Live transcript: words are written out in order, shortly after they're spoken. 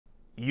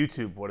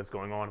YouTube, what is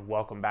going on?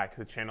 Welcome back to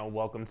the channel.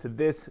 Welcome to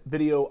this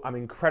video. I'm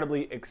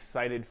incredibly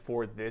excited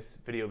for this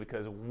video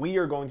because we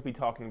are going to be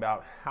talking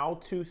about how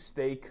to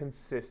stay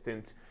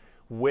consistent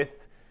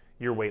with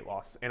your weight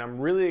loss. And I'm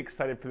really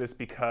excited for this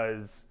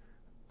because,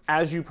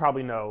 as you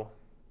probably know,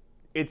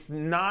 it's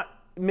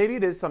not, maybe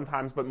it is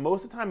sometimes, but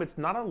most of the time it's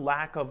not a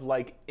lack of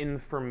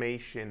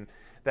information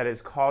that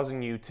is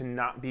causing you to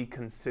not be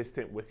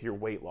consistent with your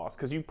weight loss.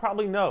 Because you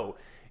probably know,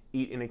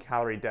 eat in a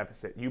calorie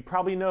deficit. You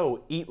probably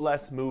know, eat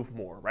less, move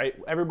more, right?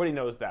 Everybody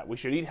knows that. We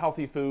should eat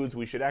healthy foods,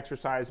 we should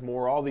exercise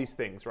more, all these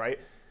things, right?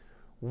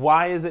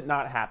 Why is it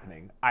not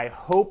happening? I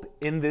hope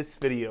in this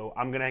video,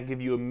 I'm gonna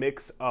give you a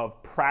mix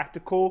of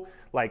practical,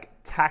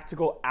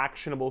 tactical,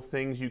 actionable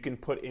things you can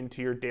put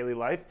into your daily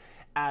life,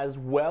 as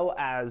well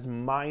as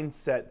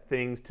mindset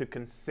things to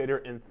consider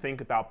and think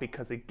about.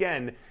 Because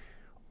again,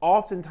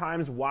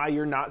 oftentimes why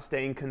you're not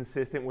staying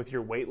consistent with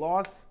your weight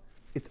loss,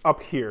 it's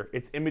up here,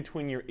 it's in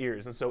between your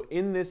ears. And so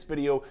in this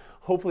video,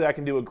 hopefully I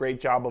can do a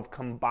great job of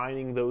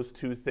combining those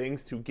two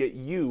things to get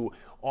you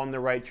on the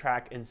right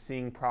track and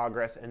seeing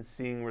progress and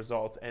seeing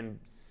results and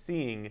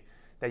seeing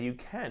that you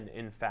can,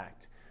 in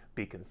fact,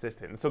 be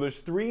consistent. And so there's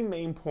three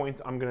main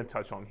points I'm gonna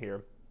touch on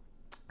here.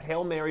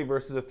 Hail Mary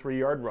versus a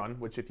 3-yard run,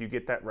 which if you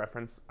get that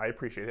reference, I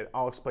appreciate it.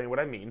 I'll explain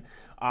what I mean.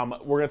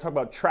 We're gonna talk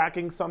about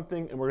tracking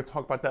something, and we're gonna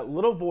talk about that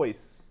little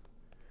voice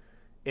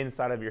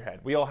inside of your head.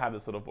 We all have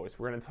this little voice.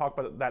 We're going to talk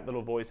about that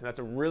little voice, and that's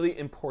a really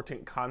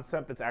important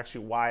concept. That's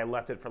actually why I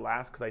left it for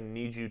last, because I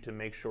need you to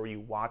make sure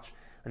you watch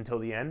until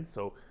the end.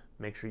 So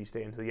make sure you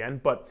stay until the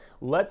end. But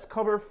let's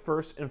cover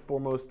first and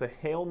foremost the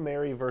Hail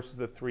Mary versus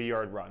the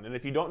 3-yard run. And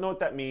if you don't know what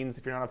that means,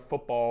 if you're not a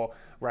football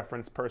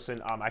reference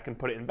person, I can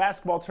put it in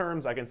basketball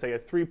terms. I can say a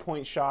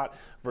 3-point shot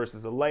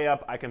versus a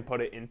layup. I can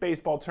put it in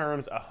baseball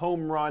terms, a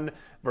home run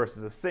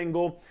versus a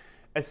single.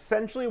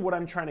 Essentially, what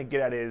I'm trying to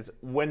get at is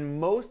when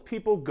most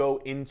people go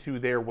into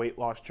their weight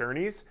loss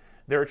journeys,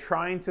 they're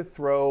trying to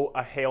throw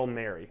a Hail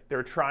Mary.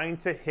 They're trying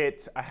to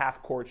hit a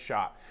half-court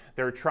shot.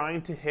 They're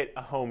trying to hit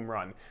a home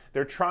run.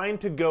 They're trying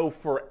to go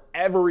for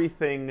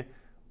everything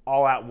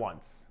all at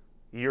once.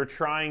 You're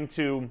trying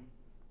to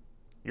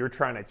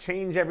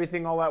change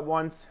everything all at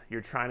once.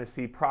 You're trying to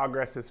see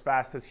progress as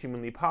fast as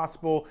humanly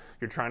possible.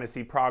 You're trying to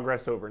see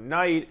progress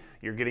overnight.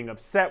 You're getting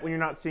upset when you're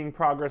not seeing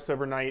progress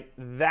overnight.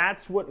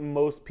 That's what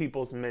most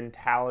people's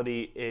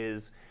mentality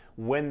is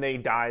when they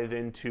dive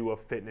into a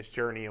fitness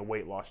journey, a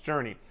weight loss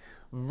journey,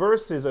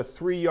 versus a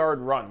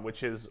 3-yard run,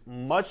 which is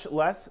much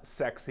less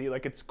sexy.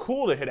 It's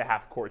cool to hit a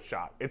half-court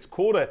shot. It's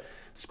cool to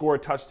score a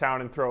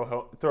touchdown and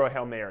throw a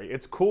Hail Mary.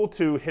 It's cool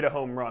to hit a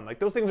home run.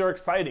 Those things are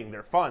exciting.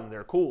 They're fun.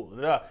 They're cool.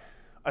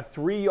 A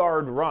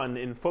 3-yard run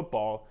in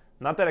football,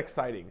 not that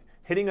exciting.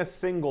 Hitting a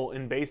single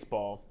in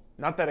baseball,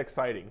 not that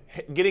exciting.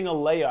 Getting a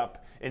layup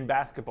in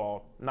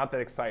basketball, not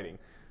that exciting.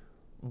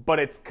 But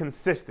it's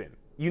consistent.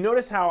 You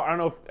notice how, I don't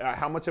know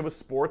how much of a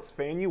sports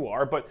fan you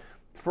are, but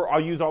I'll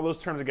use all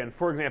those terms again.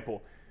 For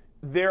example,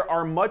 there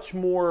are much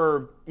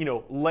more,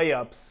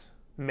 layups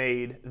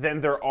made than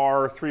there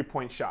are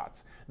 3-point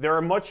shots. There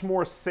are much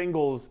more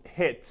singles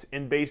hit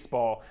in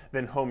baseball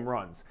than home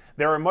runs.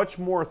 There are much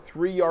more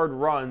 3-yard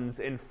runs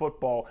in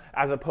football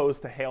as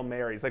opposed to Hail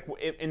Marys.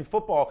 In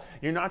football,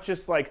 you're not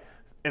just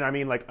and I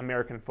mean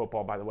American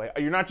football, by the way,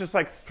 you're not just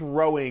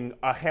throwing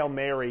a Hail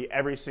Mary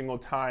every single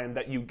time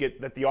that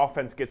the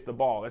offense gets the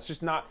ball.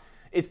 It's not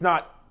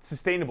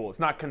sustainable. It's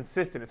not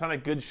consistent. It's not a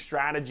good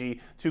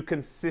strategy to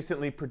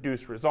consistently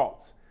produce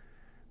results.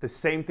 The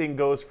same thing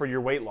goes for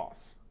your weight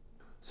loss.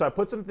 So I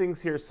put some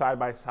things here side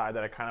by side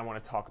that I kind of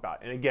want to talk about.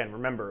 And again,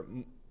 remember,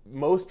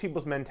 most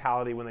people's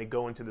mentality when they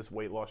go into this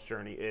weight loss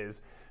journey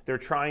is they're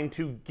trying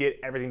to get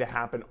everything to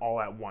happen all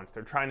at once.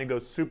 They're trying to go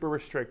super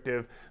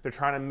restrictive. They're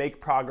trying to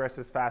make progress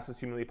as fast as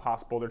humanly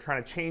possible. They're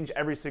trying to change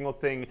every single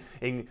thing.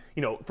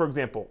 For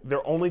example,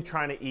 they're only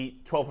trying to eat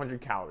 1,200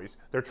 calories.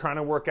 They're trying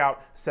to work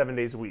out 7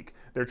 days a week.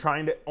 They're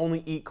trying to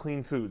only eat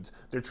clean foods.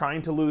 They're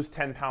trying to lose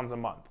 10 pounds a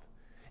month.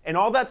 And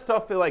all that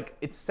stuff,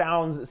 it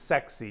sounds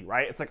sexy,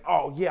 right? It's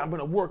oh yeah, I'm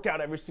gonna work out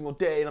every single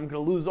day and I'm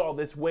gonna lose all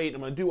this weight,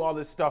 I'm gonna do all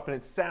this stuff, and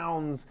it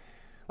sounds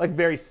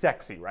very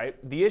sexy, right?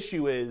 The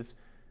issue is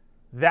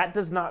that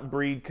does not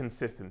breed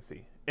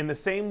consistency. In the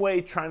same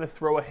way, trying to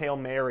throw a Hail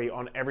Mary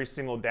on every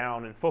single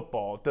down in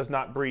football does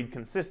not breed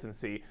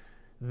consistency.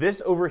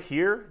 This over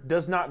here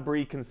does not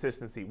breed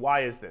consistency.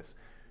 Why is this?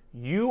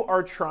 You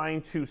are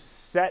trying to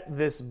set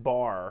this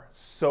bar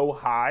so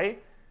high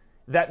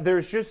that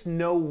there's just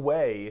no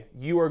way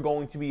you are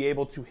going to be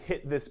able to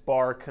hit this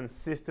bar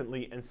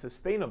consistently and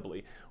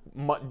sustainably,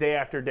 day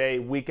after day,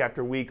 week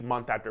after week,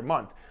 month after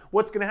month.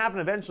 What's going to happen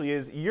eventually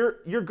is you're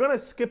going to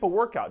skip a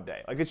workout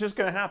day. It's just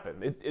going to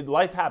happen.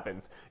 Life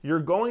happens. You're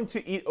going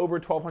to eat over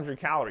 1,200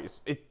 calories.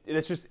 It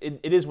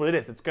is what it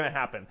is. It's going to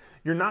happen.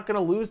 You're not going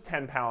to lose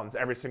 10 pounds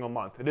every single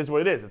month. It is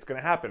what it is. It's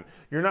going to happen.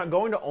 You're not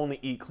going to only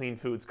eat clean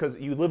foods because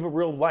you live a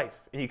real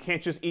life and you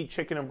can't just eat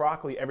chicken and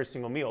broccoli every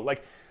single meal.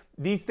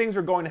 These things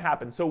are going to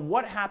happen. So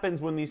what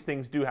happens when these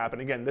things do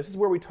happen? Again, this is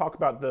where we talk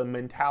about the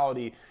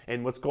mentality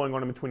and what's going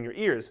on in between your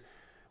ears.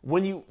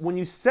 When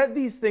you set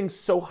these things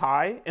so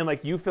high and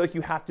like you feel like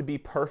you have to be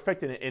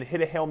perfect and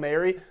hit a Hail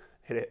Mary,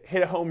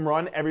 hit a home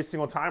run every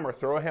single time, or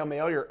throw a Hail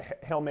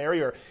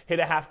Mary or hit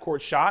a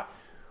half-court shot,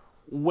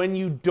 when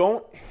you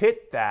don't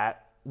hit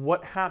that,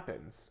 what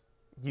happens?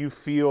 You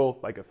feel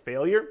like a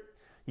failure.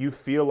 You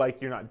feel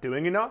like you're not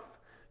doing enough.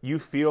 You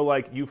feel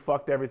like you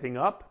fucked everything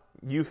up.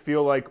 You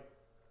feel like,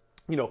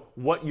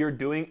 what you're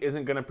doing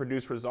isn't going to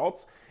produce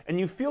results, and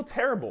you feel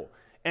terrible.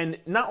 And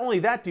not only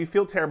that do you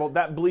feel terrible,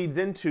 that bleeds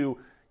into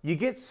you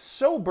get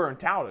so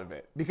burnt out of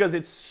it because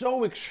it's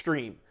so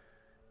extreme.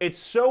 It's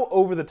so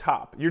over the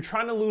top. You're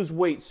trying to lose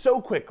weight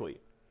so quickly.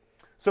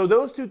 So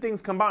those two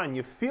things combined,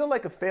 you feel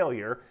like a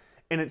failure,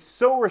 and it's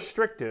so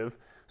restrictive,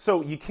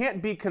 so you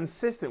can't be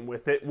consistent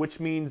with it,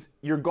 which means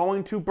you're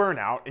going to burn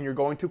out and you're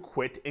going to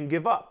quit and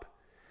give up.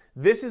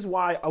 This is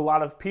why a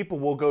lot of people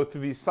will go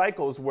through these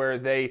cycles where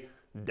they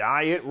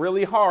diet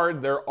really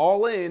hard, they're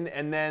all in,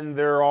 and then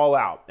they're all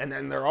out. And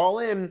then they're all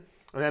in, and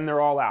then they're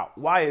all out.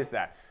 Why is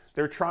that?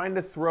 They're trying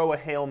to throw a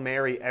Hail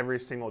Mary every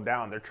single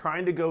down. They're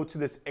trying to go to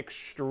this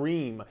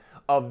extreme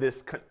of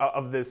this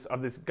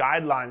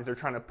guidelines they're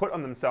trying to put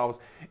on themselves.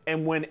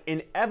 And when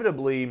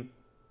inevitably,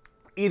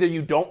 either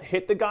you don't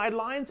hit the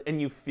guidelines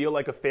and you feel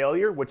like a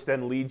failure, which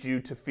then leads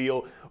you to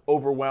feel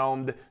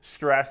overwhelmed,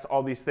 stressed,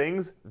 all these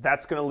things,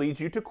 that's going to lead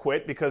you to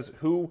quit, because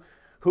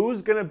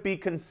who's going to be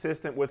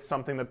consistent with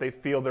something that they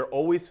feel they're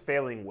always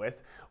failing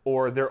with,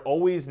 or they're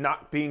always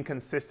not being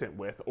consistent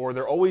with, or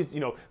they're always,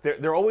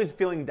 they're always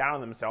feeling down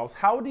on themselves?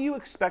 How do you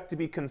expect to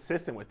be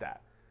consistent with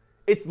that?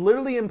 It's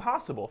literally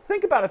impossible.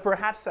 Think about it for a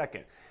half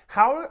second.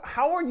 How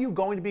are you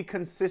going to be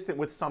consistent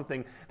with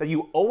something that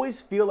you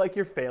always feel like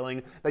you're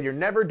failing, that you're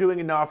never doing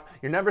enough,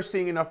 you're never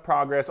seeing enough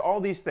progress, all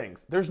these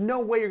things? There's no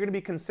way you're going to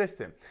be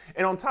consistent.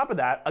 And on top of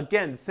that,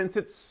 again, since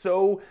it's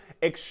so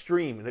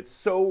extreme and it's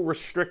so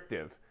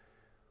restrictive,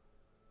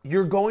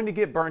 you're going to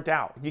get burnt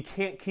out. You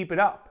can't keep it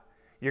up.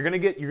 You're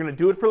going to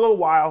do it for a little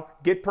while,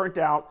 get burnt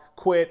out,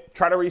 quit,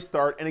 try to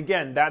restart. And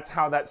again, that's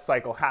how that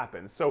cycle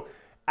happens. So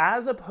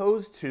as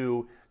opposed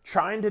to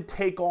trying to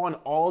take on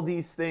all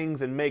these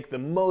things and make the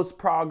most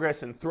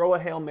progress and throw a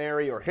Hail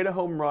Mary or hit a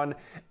home run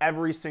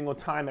every single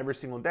time, every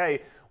single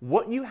day,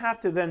 what you have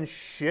to then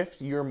shift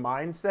your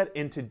mindset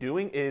into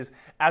doing is,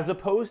 as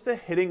opposed to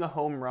hitting a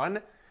home run,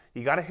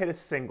 you got to hit a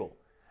single.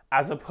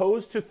 As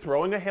opposed to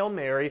throwing a Hail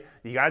Mary,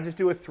 you got to just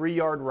do a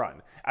 3-yard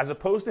run. As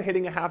opposed to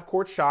hitting a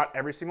half-court shot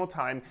every single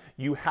time,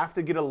 you have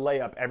to get a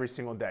layup every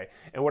single day.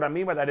 And what I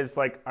mean by that is,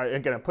 like,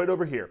 again, I put it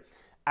over here.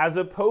 As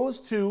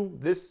opposed to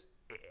this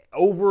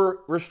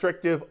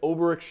over-restrictive,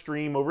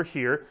 over-extreme over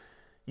here,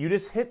 you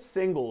just hit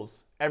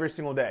singles every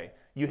single day.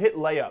 You hit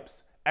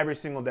layups every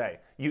single day.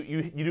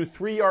 You do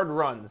 3-yard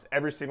runs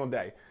every single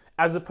day.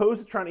 As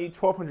opposed to trying to eat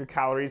 1,200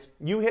 calories,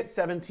 you hit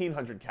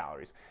 1,700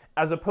 calories.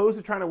 As opposed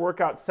to trying to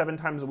work out 7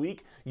 times a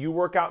week, you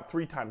work out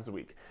 3 times a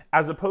week.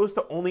 As opposed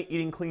to only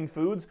eating clean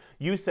foods,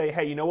 you say,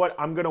 hey, you know what?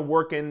 I'm going to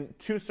work in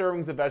 2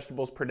 servings of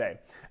vegetables per day.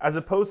 As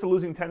opposed to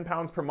losing 10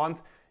 pounds per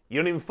month, you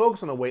don't even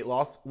focus on the weight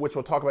loss, which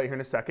we'll talk about here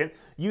in a second.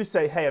 You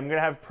say, hey, I'm going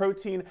to have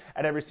protein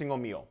at every single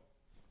meal.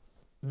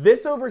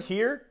 This over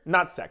here,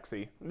 not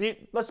sexy.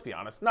 Let's be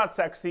honest, not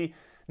sexy.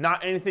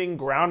 Not anything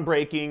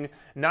groundbreaking,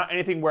 not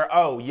anything where,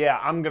 oh yeah,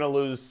 I'm going to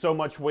lose so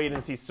much weight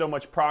and see so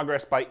much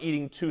progress by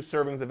eating 2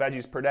 servings of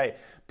veggies per day.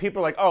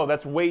 People are like, oh,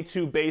 that's way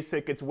too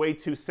basic, it's way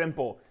too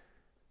simple.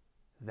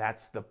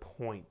 That's the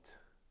point.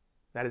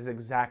 That is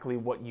exactly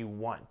what you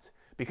want.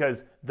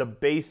 Because the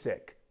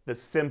basic, the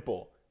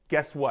simple,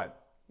 guess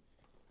what?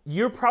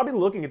 You're probably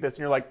looking at this and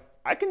you're like,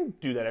 I can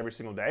do that every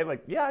single day.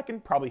 Like, yeah, I can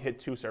probably hit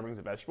 2 servings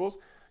of vegetables.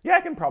 Yeah, I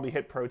can probably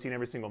hit protein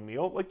every single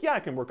meal. Like, yeah, I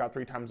can work out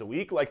 3 times a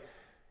week. Like,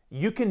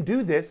 you can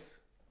do this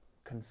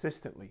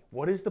consistently.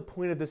 What is the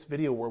point of this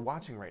video we're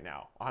watching right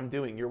now?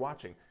 You're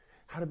watching.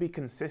 How to be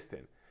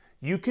consistent.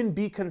 You can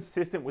be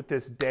consistent with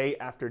this day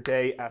after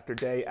day after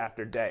day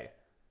after day.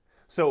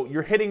 So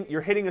you're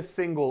hitting a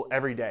single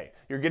every day.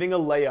 You're getting a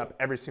layup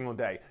every single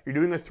day. You're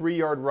doing a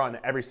 3-yard run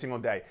every single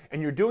day. And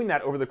you're doing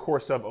that over the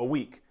course of a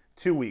week,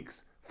 2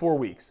 weeks, 4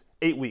 weeks,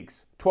 8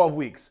 weeks, 12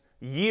 weeks,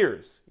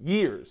 years.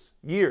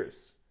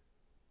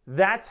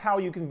 That's how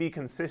you can be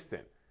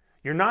consistent.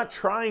 You're not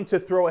trying to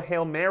throw a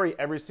Hail Mary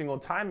every single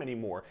time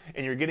anymore,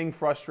 and you're getting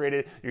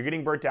frustrated, you're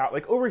getting burnt out.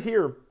 Like over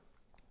here,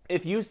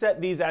 if you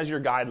set these as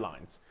your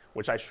guidelines,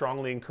 which I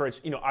strongly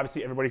encourage,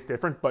 obviously everybody's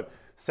different, but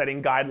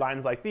setting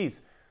guidelines like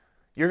these,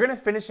 you're going to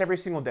finish every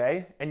single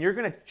day, and you're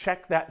going to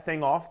check that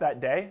thing off that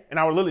day. And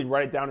I would literally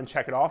write it down and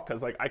check it off,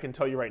 because like I can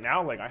tell you right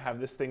now, like I have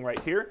this thing right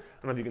here.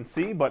 I don't know if you can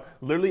see, but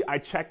literally I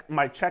check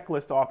my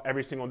checklist off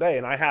every single day,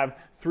 and I have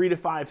 3 to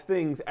 5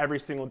 things every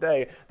single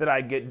day that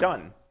I get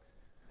done.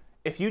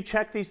 If you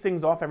check these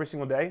things off every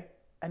single day,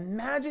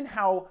 imagine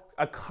how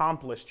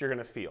accomplished you're going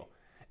to feel.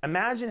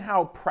 Imagine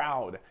how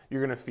proud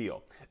you're going to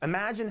feel.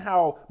 Imagine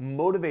how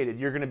motivated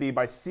you're going to be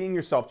by seeing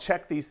yourself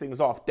check these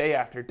things off day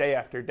after day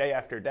after day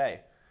after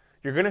day.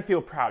 You're going to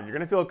feel proud. You're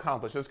going to feel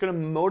accomplished. It's going to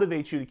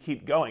motivate you to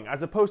keep going,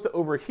 as opposed to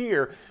over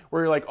here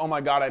where you're like, oh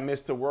my God, I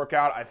missed a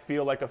workout. I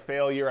feel like a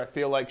failure. I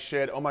feel like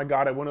shit. Oh my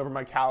God, I went over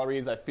my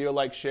calories. I feel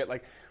like shit.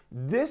 Like,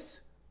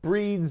 this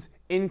breeds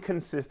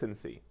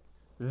inconsistency.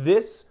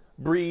 This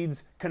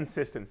breeds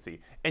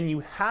consistency. And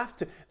you have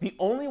to, the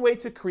only way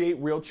to create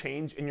real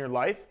change in your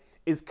life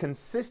is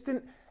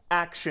consistent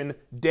action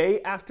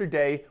day after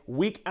day,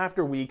 week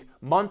after week,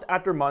 month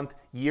after month,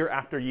 year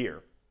after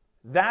year.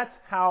 That's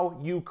how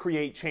you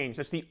create change.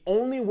 That's the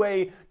only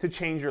way to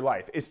change your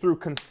life, is through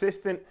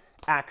consistent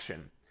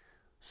action.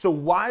 So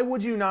why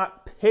would you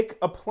not pick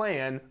a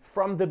plan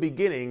from the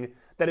beginning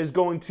that is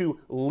going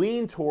to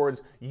lean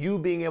towards you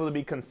being able to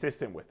be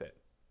consistent with it?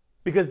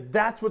 Because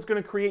that's what's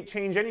going to create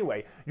change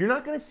anyway. You're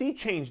not going to see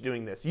change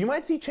doing this. You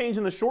might see change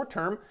in the short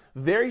term,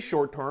 very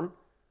short term,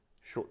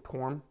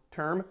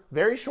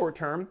 very short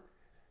term,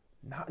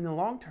 not in the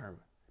long term.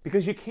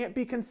 Because you can't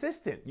be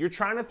consistent. You're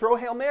trying to throw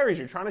Hail Marys.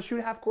 You're trying to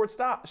shoot half-court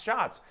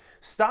shots.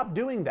 Stop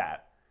doing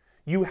that.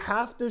 You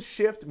have to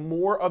shift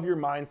more of your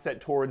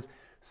mindset towards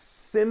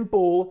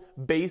simple,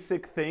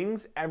 basic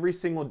things every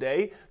single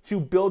day to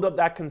build up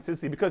that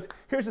consistency. Because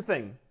here's the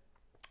thing.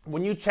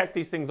 When you check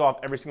these things off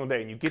every single day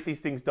and you get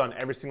these things done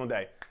every single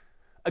day,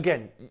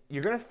 again,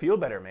 you're going to feel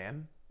better,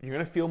 man. You're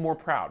going to feel more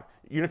proud.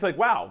 You're going to feel like,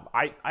 wow,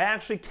 I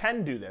actually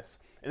can do this.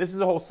 And this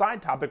is a whole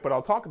side topic, but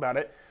I'll talk about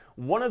it.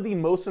 One of the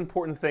most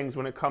important things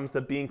when it comes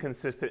to being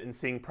consistent and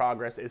seeing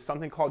progress is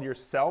something called your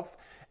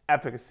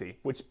self-efficacy,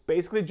 which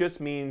basically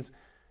just means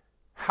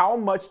how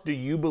much do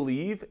you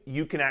believe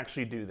you can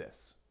actually do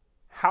this?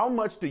 How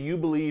much do you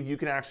believe you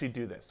can actually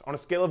do this? On a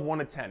scale of 1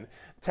 to 10.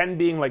 10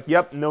 being like,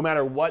 yep, no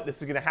matter what,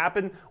 this is going to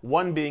happen.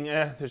 1 being,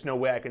 there's no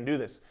way I can do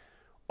this.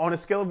 On a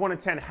scale of 1 to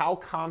 10, how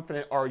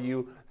confident are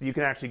you that you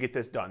can actually get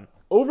this done?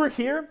 Over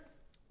here,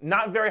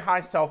 not very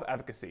high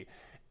self-efficacy.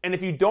 And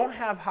if you don't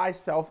have high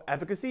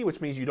self-efficacy,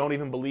 which means you don't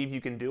even believe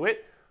you can do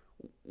it,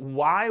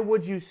 why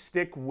would you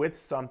stick with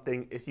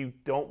something if you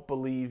don't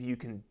believe you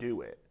can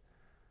do it?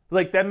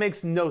 Like, that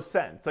makes no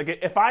sense. Like,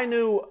 if I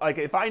knew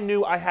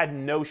I had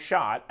no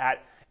shot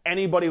at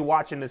anybody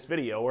watching this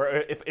video, or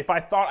if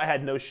I thought I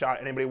had no shot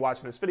at anybody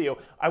watching this video,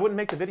 I wouldn't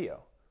make the video.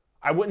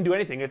 I wouldn't do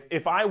anything.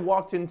 If I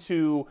walked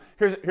into,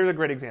 here's a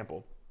great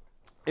example.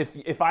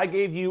 If I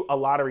gave you a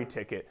lottery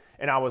ticket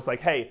and I was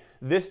like, hey,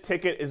 this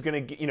ticket is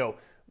gonna get,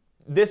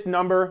 this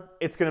number,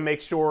 it's going to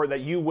make sure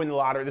that you win the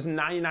lottery. There's a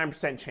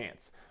 99%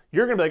 chance.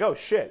 You're going to be like, oh,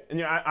 shit.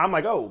 And I'm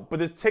like, oh, but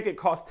this ticket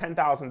costs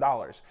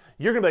 $10,000.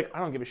 You're going to be like, I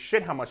don't give a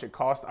shit how much it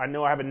costs. I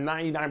know I have a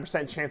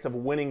 99% chance of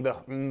winning the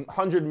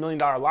 $100 million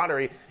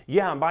lottery.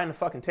 Yeah, I'm buying the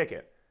fucking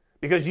ticket.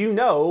 Because you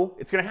know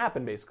it's going to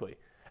happen, basically.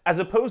 As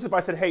opposed to if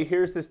I said, hey,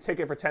 here's this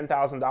ticket for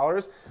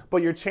 $10,000,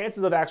 but your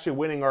chances of actually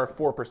winning are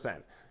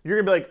 4%.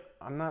 You're going to be like,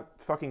 I'm not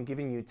fucking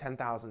giving you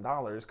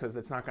 $10,000 because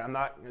it's not. I'm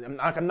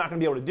not going to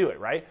be able to do it,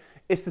 right?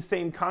 It's the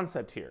same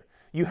concept here.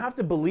 You have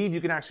to believe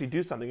you can actually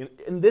do something.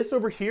 And this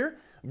over here,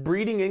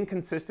 breeding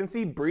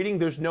inconsistency, breeding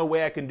there's no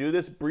way I can do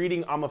this,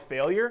 breeding I'm a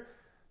failure.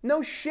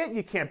 No shit,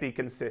 you can't be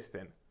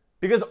consistent.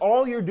 Because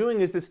all you're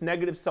doing is this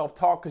negative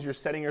self-talk because you're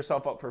setting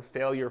yourself up for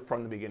failure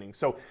from the beginning.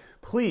 So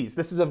please,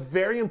 this is a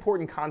very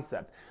important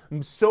concept.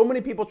 So many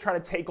people try to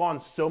take on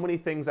so many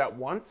things at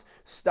once.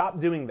 Stop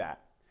doing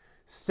that.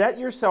 Set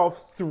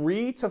yourself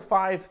 3 to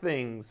 5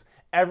 things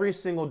every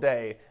single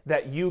day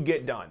that you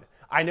get done.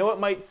 I know it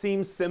might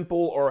seem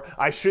simple, or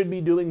I should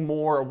be doing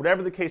more, or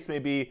whatever the case may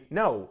be.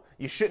 No,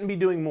 you shouldn't be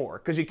doing more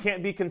because you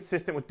can't be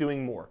consistent with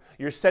doing more.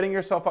 You're setting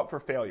yourself up for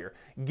failure.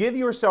 Give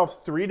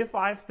yourself 3 to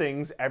 5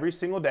 things every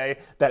single day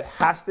that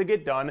has to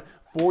get done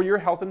for your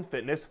health and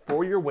fitness,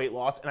 for your weight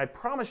loss, and I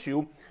promise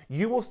you,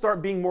 you will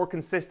start being more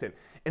consistent.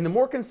 And the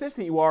more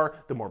consistent you are,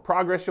 the more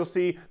progress you'll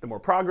see. The more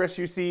progress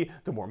you see,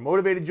 the more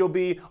motivated you'll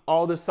be.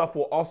 All this stuff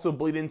will also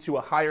bleed into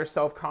a higher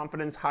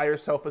self-confidence, higher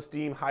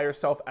self-esteem, higher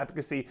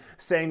self-efficacy,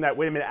 saying that,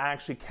 wait a minute, I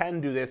actually can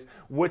do this,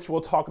 which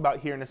we'll talk about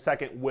here in a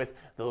second with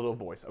the little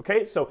voice,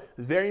 okay? So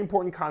very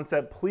important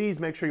concept. Please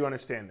make sure you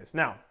understand this.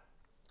 Now,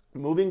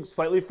 moving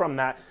slightly from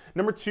that,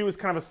 number 2 is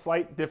kind of a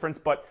slight difference,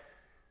 but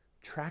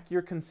track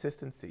your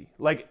consistency.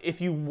 Like, if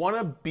you want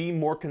to be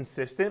more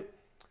consistent,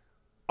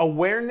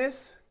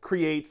 awareness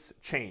creates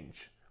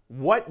change.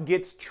 What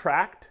gets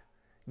tracked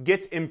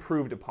gets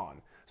improved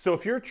upon. So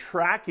if you're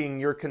tracking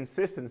your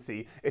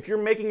consistency, if you're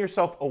making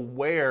yourself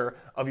aware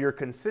of your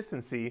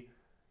consistency,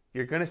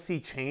 you're going to see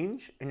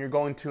change and you're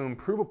going to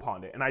improve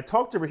upon it. And I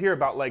talked over here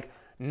about like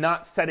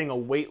not setting a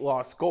weight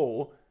loss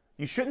goal.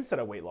 You shouldn't set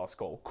a weight loss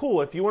goal.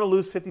 Cool, if you want to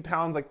lose 50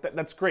 pounds, like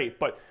that's great.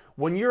 But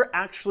when you're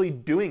actually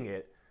doing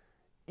it,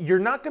 you're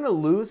not going to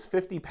lose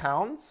 50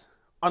 pounds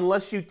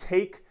unless you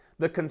take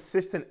the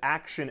consistent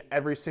action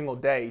every single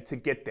day to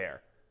get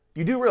there.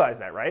 You do realize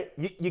that, right?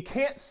 You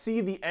can't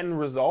see the end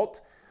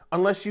result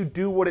unless you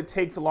do what it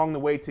takes along the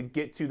way to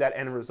get to that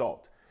end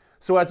result.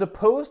 So as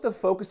opposed to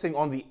focusing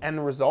on the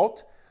end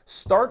result,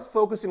 start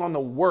focusing on the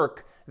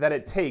work that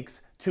it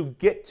takes to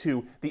get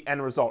to the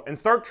end result and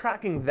start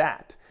tracking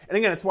that. And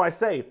again, that's why I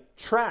say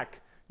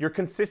track your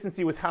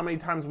consistency with how many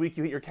times a week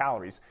you hit your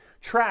calories.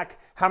 Track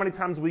how many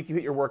times a week you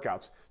hit your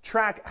workouts.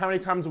 Track how many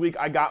times a week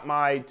I got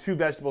my 2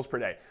 vegetables per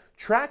day.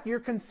 Track your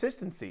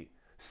consistency.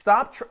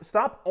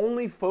 Stop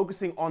only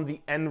focusing on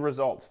the end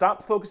result.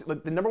 Stop focusing,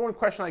 like the number one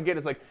question I get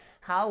is like,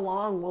 how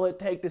long will it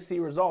take to see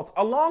results?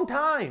 A long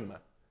time.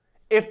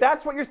 If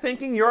that's what you're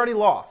thinking, you're already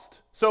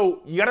lost.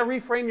 So you gotta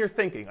reframe your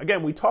thinking.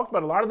 Again, we talked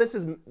about a lot of this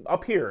is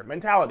up here,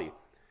 mentality.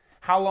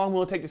 How long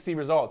will it take to see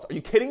results? Are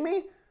you kidding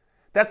me?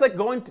 That's like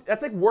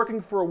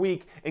working for a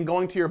week and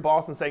going to your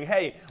boss and saying,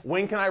 hey,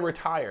 when can I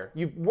retire?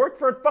 You've worked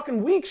for a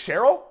fucking week,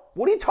 Cheryl.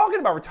 What are you talking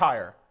about,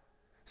 retire?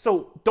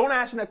 So don't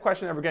ask me that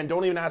question ever again.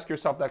 Don't even ask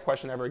yourself that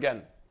question ever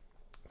again.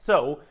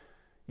 So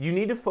you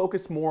need to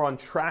focus more on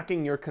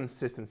tracking your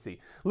consistency.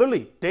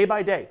 Literally, day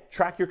by day,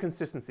 track your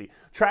consistency.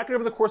 Track it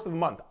over the course of a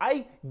month.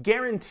 I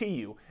guarantee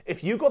you,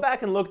 if you go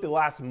back and look at the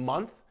last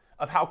month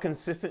of how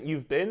consistent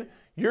you've been,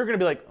 you're gonna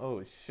be like,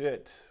 oh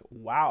shit,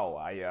 wow,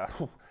 I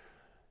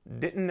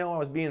didn't know I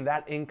was being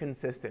that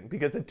inconsistent.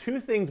 Because the two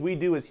things we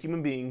do as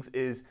human beings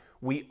is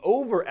we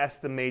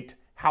overestimate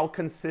how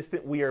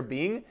consistent we are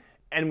being,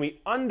 and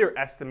we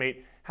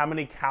underestimate how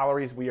many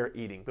calories we are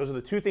eating. Those are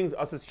the two things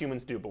us as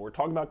humans do, but we're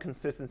talking about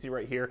consistency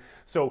right here.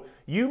 So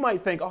you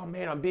might think, oh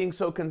man, I'm being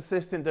so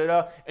consistent,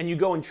 and you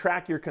go and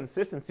track your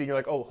consistency, and you're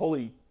like, oh,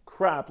 holy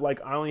crap, like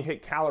I only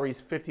hit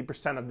calories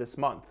 50% of this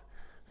month.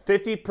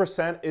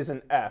 50% is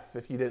an F.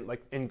 If you didn't,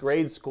 like in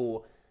grade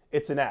school,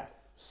 it's an F.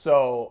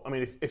 So, I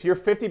mean, if you're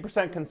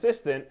 50%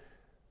 consistent,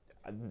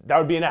 that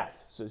would be an F.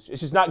 So it's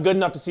just not good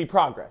enough to see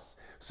progress.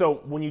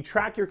 So when you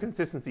track your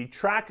consistency,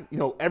 track,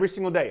 every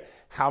single day,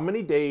 how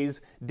many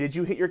days did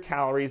you hit your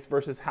calories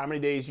versus how many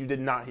days you did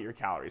not hit your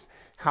calories?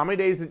 How many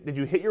days did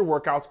you hit your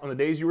workouts on the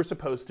days you were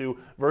supposed to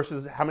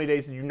versus how many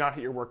days did you not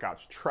hit your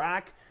workouts?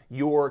 Track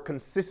your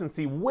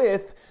consistency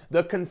with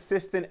the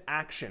consistent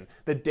action,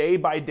 the day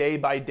by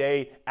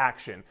day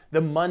action,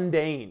 the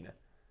mundane.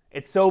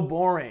 It's so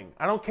boring.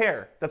 I don't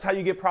care. That's how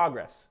you get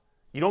progress.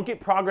 You don't get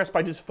progress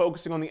by just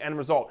focusing on the end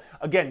result.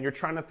 Again, you're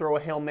trying to throw a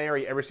Hail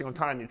Mary every single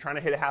time. You're trying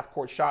to hit a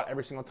half-court shot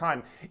every single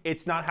time.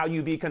 It's not how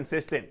you be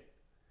consistent.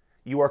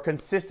 You are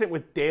consistent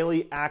with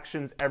daily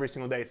actions every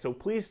single day. So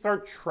please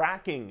start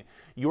tracking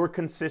your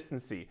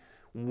consistency.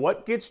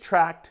 What gets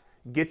tracked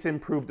gets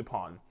improved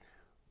upon.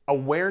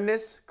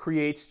 Awareness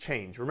creates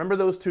change. Remember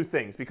those two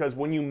things, because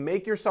when you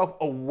make yourself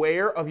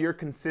aware of your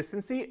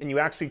consistency and you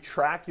actually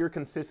track your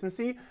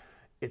consistency,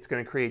 it's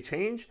going to create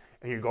change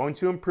and you're going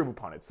to improve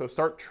upon it. So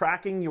start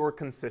tracking your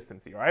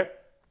consistency, all right?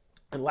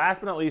 And last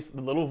but not least,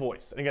 the little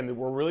voice. And again,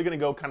 we're really going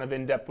to go kind of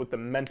in depth with the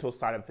mental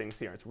side of things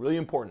here. It's really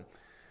important.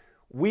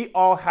 We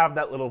all have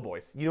that little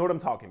voice. You know what I'm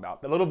talking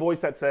about. The little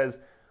voice that says,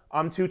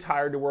 I'm too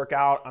tired to work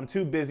out. I'm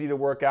too busy to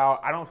work out.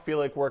 I don't feel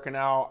like working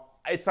out.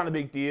 It's not a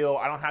big deal.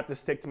 I don't have to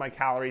stick to my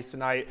calories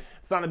tonight.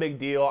 It's not a big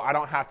deal. I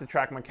don't have to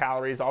track my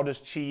calories. I'll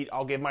just cheat.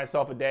 I'll give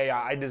myself a day.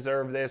 I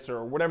deserve this,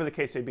 or whatever the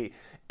case may be.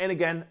 And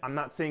again, I'm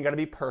not saying you gotta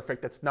be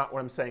perfect. That's not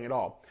what I'm saying at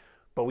all.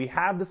 But we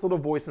have this little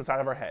voice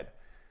inside of our head.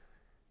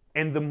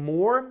 And the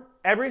more,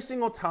 every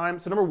single time,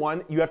 so number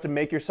one, you have to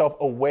make yourself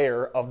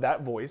aware of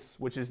that voice,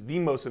 which is the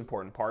most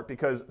important part,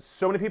 because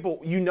so many people,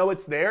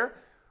 it's there,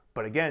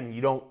 but again,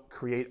 you don't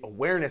create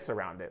awareness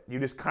around it. You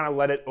just kind of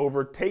let it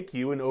overtake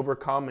you and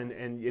overcome,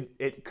 and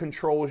it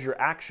controls your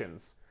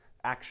actions.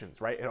 Actions,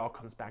 right? It all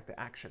comes back to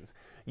actions.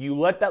 You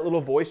let that little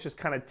voice just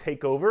kind of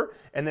take over,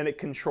 and then it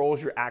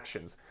controls your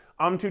actions.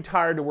 I'm too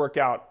tired to work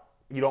out.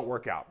 You don't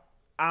work out.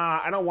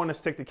 I don't want to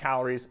stick to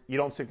calories. You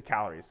don't stick to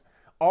calories.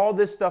 All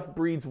this stuff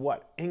breeds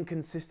what?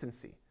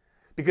 Inconsistency.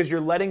 Because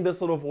you're letting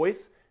this little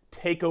voice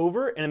take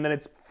over, and then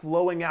it's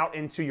flowing out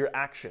into your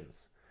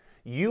actions.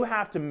 You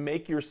have to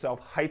make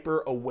yourself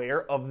hyper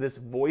aware of this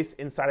voice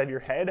inside of your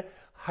head,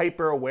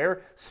 hyper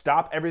aware.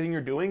 Stop everything you're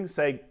doing.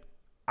 Say,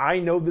 I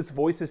know this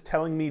voice is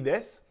telling me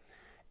this.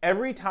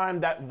 Every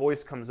time that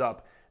voice comes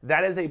up,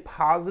 that is a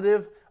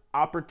positive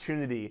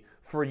opportunity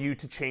for you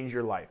to change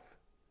your life.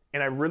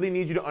 And I really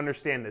need you to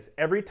understand this.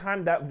 Every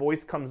time that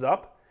voice comes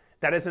up,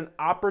 that is an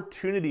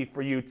opportunity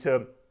for you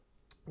to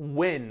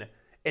win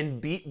and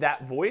beat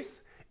that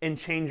voice and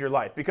change your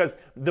life. Because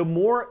the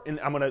more, and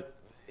I'm going to,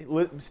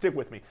 stick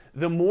with me.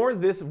 The more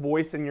this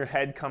voice in your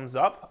head comes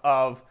up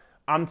of,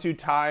 I'm too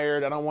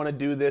tired, I don't want to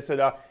do this,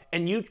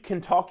 and you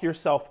can talk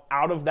yourself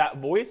out of that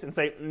voice and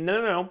say,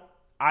 no,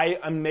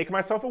 I'm making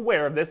myself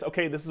aware of this.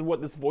 Okay, this is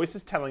what this voice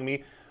is telling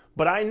me,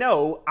 but I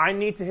know I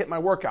need to hit my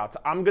workouts.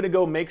 I'm going to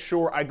go make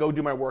sure I go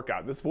do my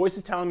workout. This voice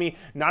is telling me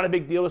not a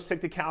big deal to stick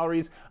to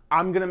calories.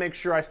 I'm going to make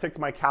sure I stick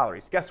to my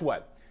calories. Guess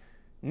what?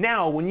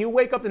 Now, when you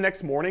wake up the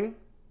next morning,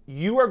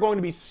 you are going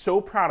to be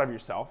so proud of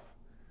yourself.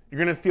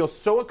 You're going to feel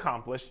so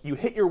accomplished. You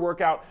hit your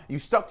workout, you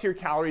stuck to your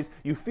calories,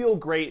 you feel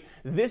great.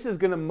 This is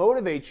going to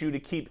motivate you to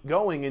keep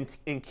going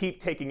and keep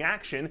taking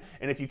action.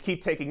 And if you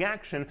keep taking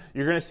action,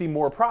 you're going to see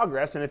more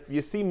progress. And if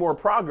you see more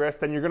progress,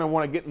 then you're going to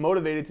want to get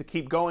motivated to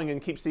keep going and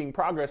keep seeing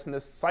progress. And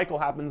this cycle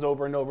happens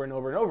over and over and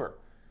over and over.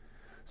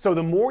 So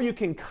the more you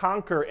can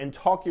conquer and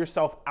talk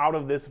yourself out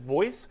of this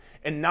voice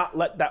and not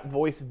let that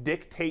voice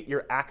dictate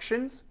your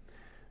actions,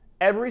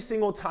 every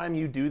single time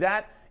you do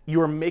that,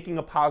 you are making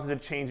a positive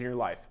change in your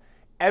life.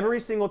 every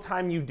single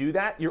time you do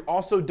that, you're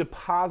also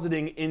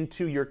depositing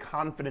into your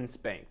confidence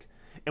bank.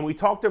 And we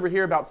talked over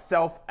here about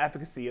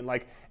self-efficacy and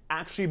like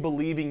actually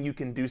believing you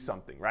can do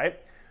something, right?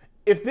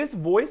 If this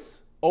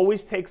voice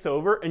always takes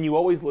over and you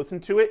always listen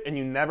to it and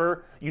you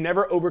never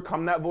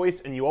overcome that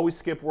voice and you always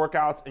skip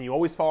workouts and you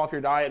always fall off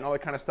your diet and all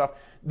that kind of stuff,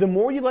 the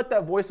more you let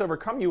that voice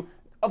overcome you,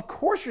 of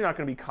course you're not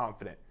going to be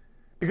confident,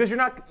 because you're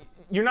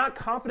not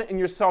confident in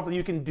yourself that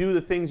you can do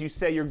the things you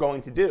say you're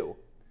going to do.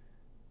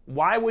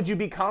 Why would you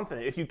be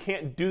confident if you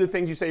can't do the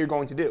things you say you're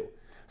going to do?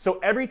 So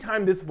every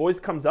time this voice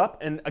comes up,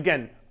 and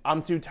again,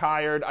 I'm too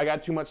tired, I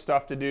got too much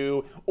stuff to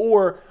do,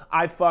 or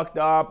I fucked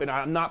up and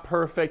I'm not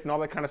perfect and all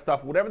that kind of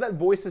stuff, whatever that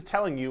voice is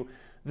telling you,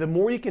 the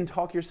more you can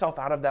talk yourself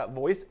out of that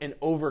voice and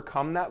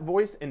overcome that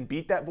voice and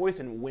beat that voice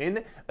and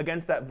win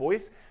against that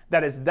voice,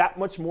 that is that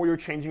much more you're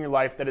changing your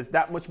life, that is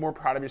that much more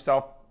proud of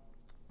yourself.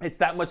 It's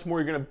that much more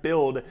you're going to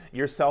build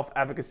your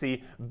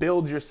self-efficacy,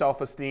 build your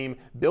self-esteem,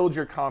 build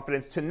your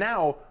confidence to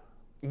now,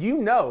 you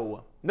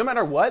know, no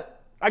matter what,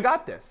 I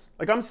got this.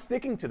 Like, I'm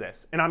sticking to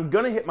this and I'm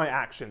going to hit my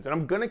actions and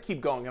I'm going to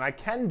keep going and I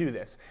can do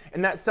this.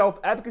 And that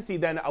self-efficacy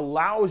then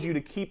allows you to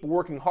keep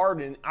working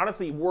hard and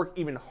honestly work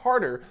even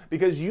harder,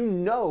 because you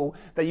know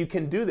that you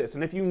can do this.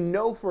 And if you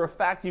know for a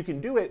fact you can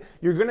do it,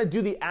 you're going to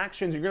do the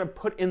actions, you're going to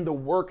put in the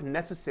work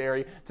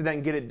necessary to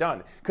then get it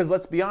done. Because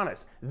let's be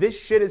honest, this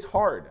shit is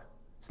hard.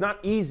 It's not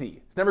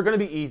easy. It's never going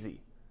to be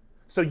easy.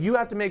 So you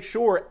have to make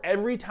sure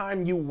every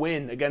time you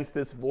win against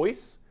this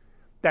voice,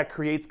 that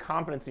creates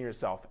confidence in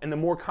yourself. And the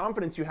more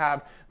confidence you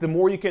have, the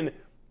more you can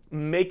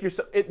make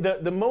yourself,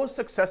 the most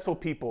successful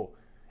people,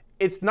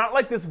 it's not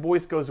like this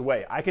voice goes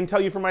away. I can tell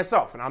you for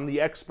myself, and I'm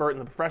the expert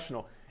and the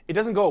professional, it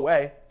doesn't go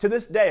away. To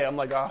this day, I'm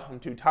like, oh, I'm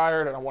too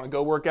tired, I don't want to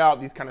go work out,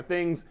 these kind of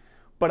things.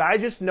 But I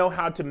just know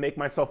how to make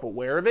myself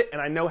aware of it,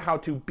 and I know how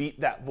to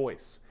beat that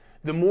voice.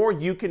 The more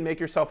you can make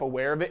yourself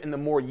aware of it, and the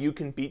more you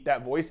can beat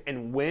that voice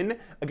and win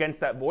against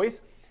that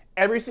voice,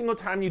 every single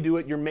time you do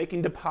it, you're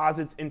making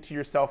deposits into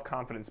your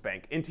self-confidence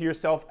bank, into your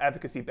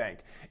self-efficacy bank.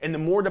 And the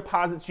more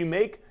deposits you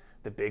make,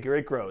 the bigger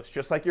it grows.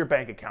 Just like your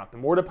bank account. The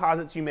more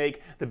deposits you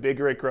make, the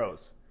bigger it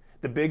grows.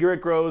 The bigger it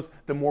grows,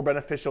 the more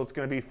beneficial it's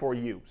going to be for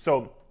you.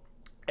 So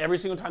every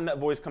single time that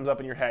voice comes up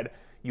in your head,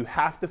 you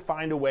have to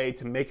find a way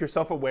to make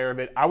yourself aware of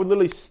it. I would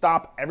literally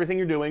stop everything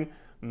you're doing,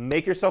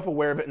 make yourself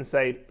aware of it, and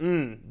say,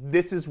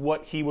 this is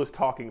what he was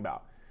talking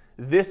about.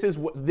 This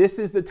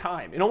is the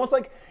time. And almost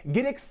like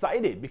get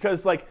excited,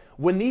 because like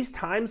when these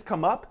times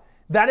come up,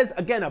 that is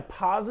again a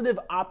positive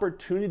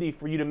opportunity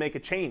for you to make a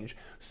change.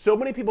 So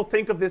many people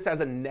think of this as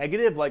a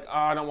negative, like, oh,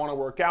 I don't want to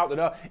work out,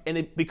 and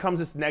it becomes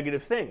this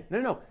negative thing.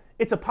 No.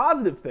 It's a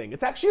positive thing.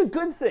 It's actually a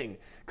good thing,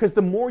 because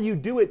the more you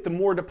do it, the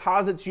more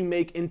deposits you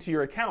make into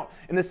your account.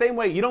 In the same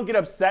way, you don't get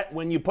upset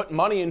when you put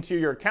money into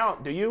your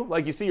account, do you?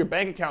 Like you see your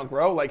bank account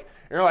grow, like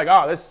you're like,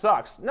 oh, this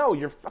sucks. No,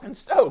 you're fucking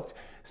stoked.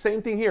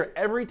 Same thing here.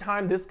 Every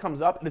time this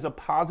comes up, it is a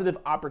positive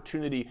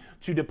opportunity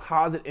to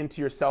deposit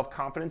into your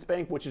self-confidence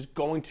bank, which is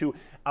going to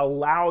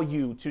allow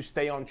you to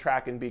stay on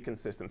track and be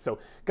consistent. So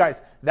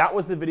guys, that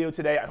was the video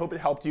today. I hope it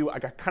helped you. I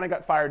kind of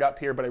got fired up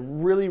here, but I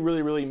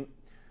really,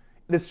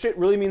 this shit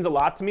really means a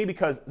lot to me,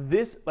 because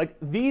this, like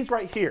these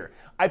right here,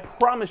 I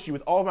promise you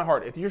with all of my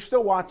heart, if you're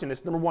still watching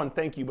this, number one,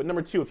 thank you. But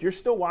number two, if you're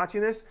still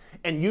watching this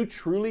and you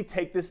truly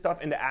take this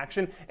stuff into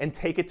action and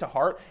take it to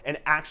heart and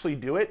actually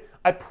do it,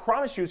 I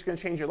promise you it's going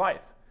to change your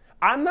life.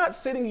 I'm not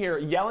sitting here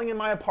yelling in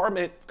my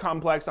apartment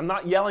complex. I'm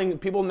not yelling.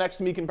 People next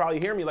to me can probably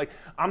hear me. Like,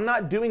 I'm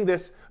not doing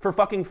this for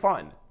fucking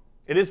fun.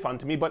 It is fun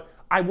to me, but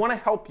I want to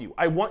help you.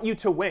 I want you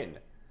to win.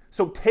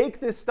 So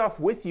take this stuff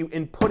with you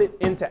and put it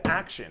into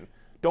action.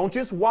 Don't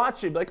just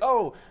watch it like,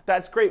 oh,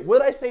 that's great. What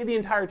did I say the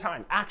entire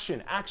time?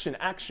 Action, action,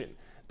 action.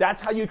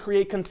 That's how you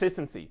create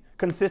consistency,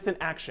 consistent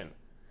action.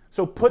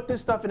 So put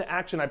this stuff into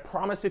action. I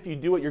promise if you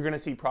do it, you're going to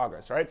see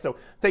progress, all right? So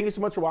thank you so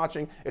much for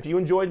watching. If you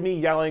enjoyed me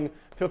yelling,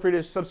 feel free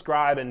to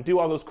subscribe and do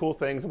all those cool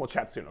things, and we'll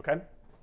chat soon, okay?